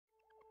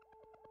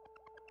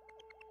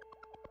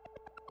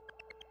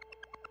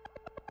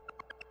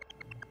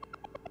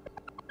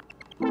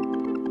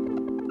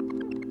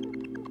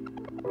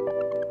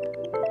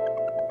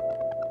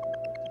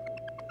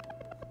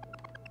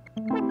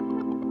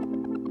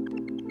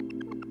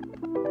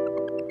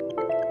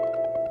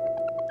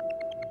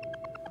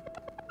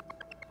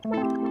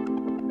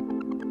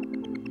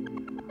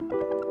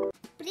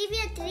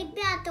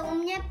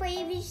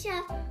появился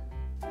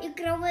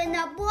игровой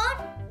набор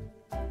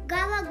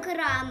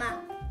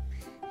Голограмма.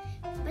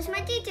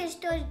 Посмотрите,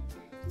 что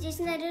здесь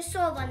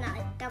нарисовано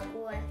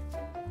такое.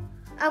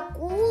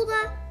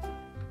 Акула,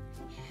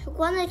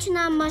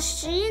 гоночная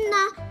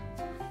машина,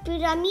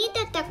 пирамида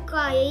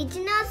такая и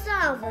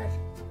динозавр.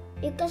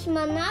 И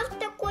космонавт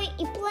такой,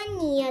 и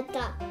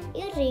планета,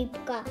 и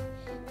рыбка.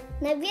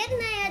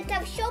 Наверное, это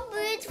все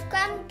будет в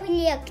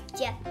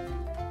комплекте.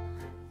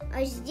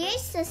 А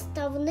здесь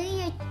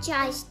составные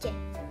части.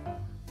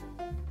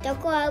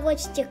 Такое вот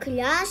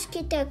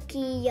стекляшки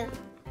такие,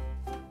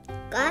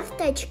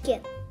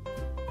 карточки.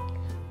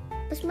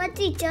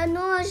 Посмотрите,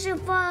 оно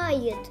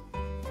оживает.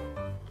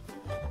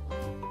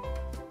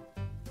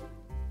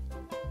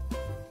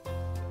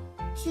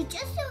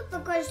 Сейчас я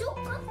покажу,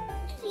 как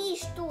внутри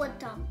что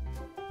там.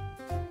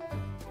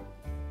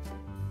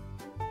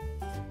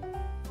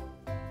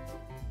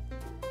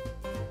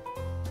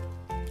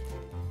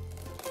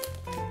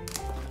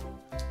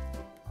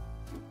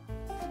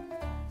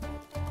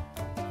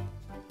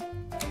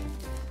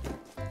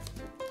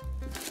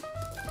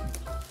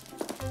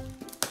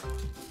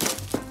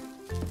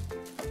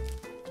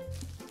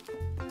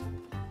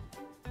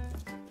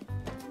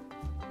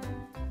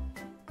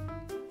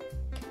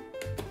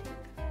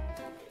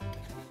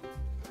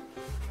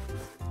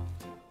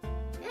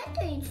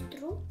 Это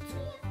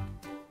инструкция.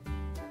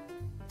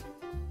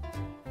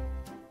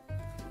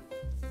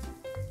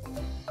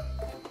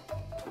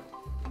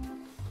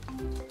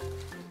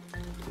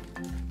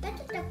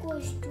 Это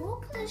такое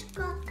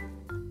стеклышко.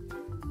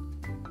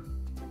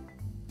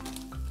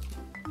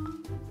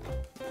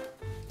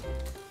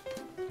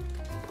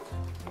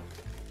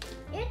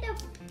 Это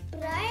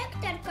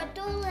проектор,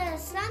 который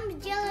сам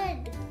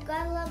делает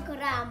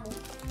голограмму.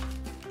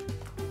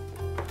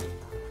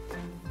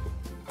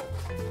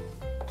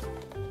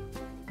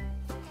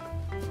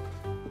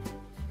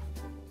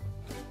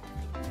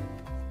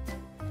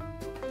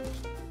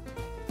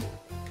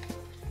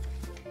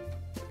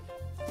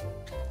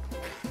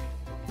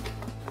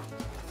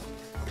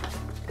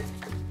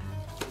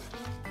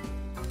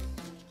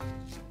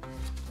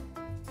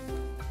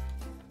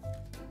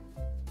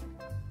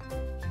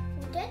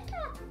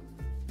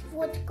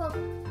 Вот как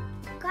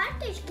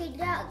карточки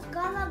для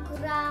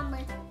голограммы.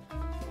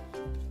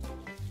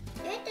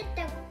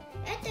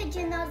 Это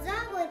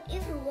динозавр и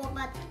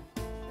робот.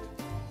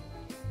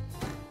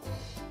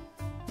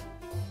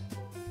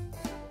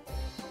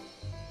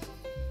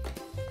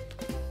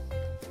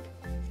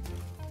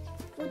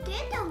 Вот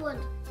это вот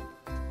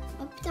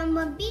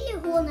автомобиль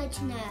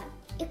гоночная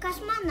и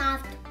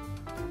космонавт.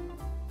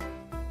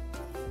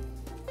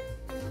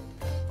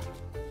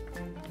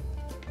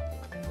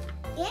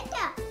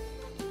 Это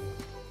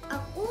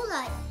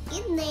акула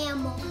и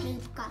Немо,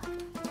 рыбка.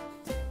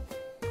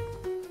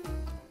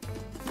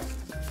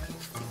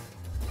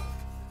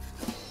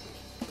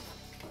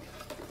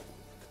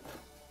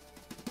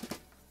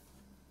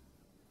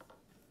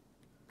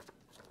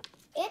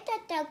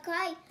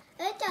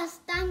 Это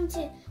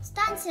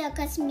станция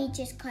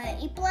космическая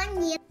и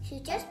планета.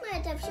 Сейчас мы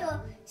это все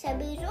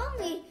соберем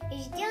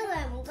и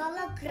сделаем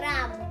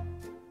голограмму.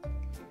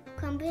 В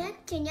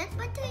комплекте нет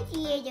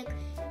батареек,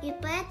 и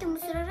поэтому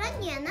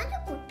заранее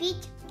надо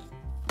купить.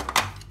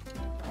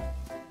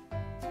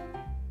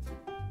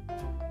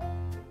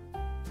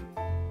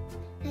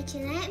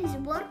 Начинаем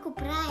сборку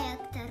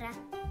проектора.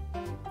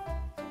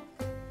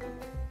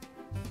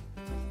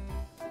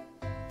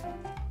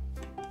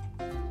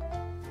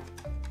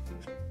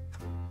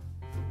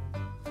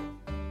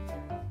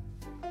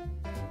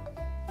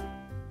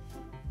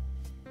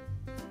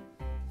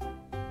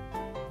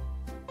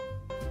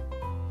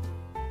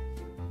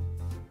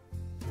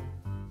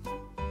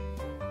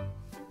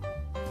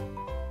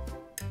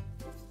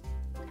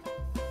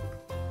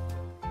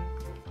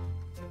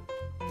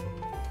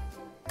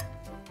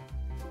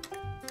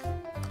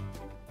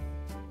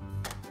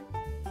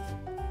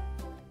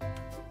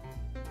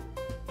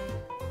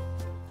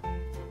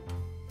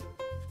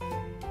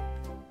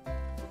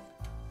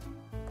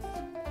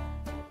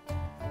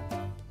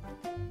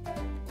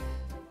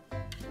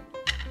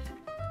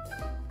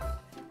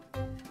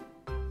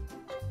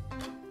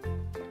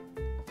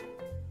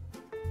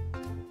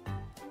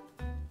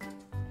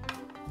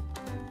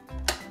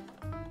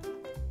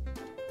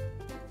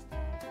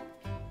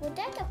 Вот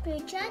это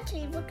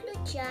включатель и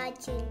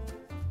выключатель.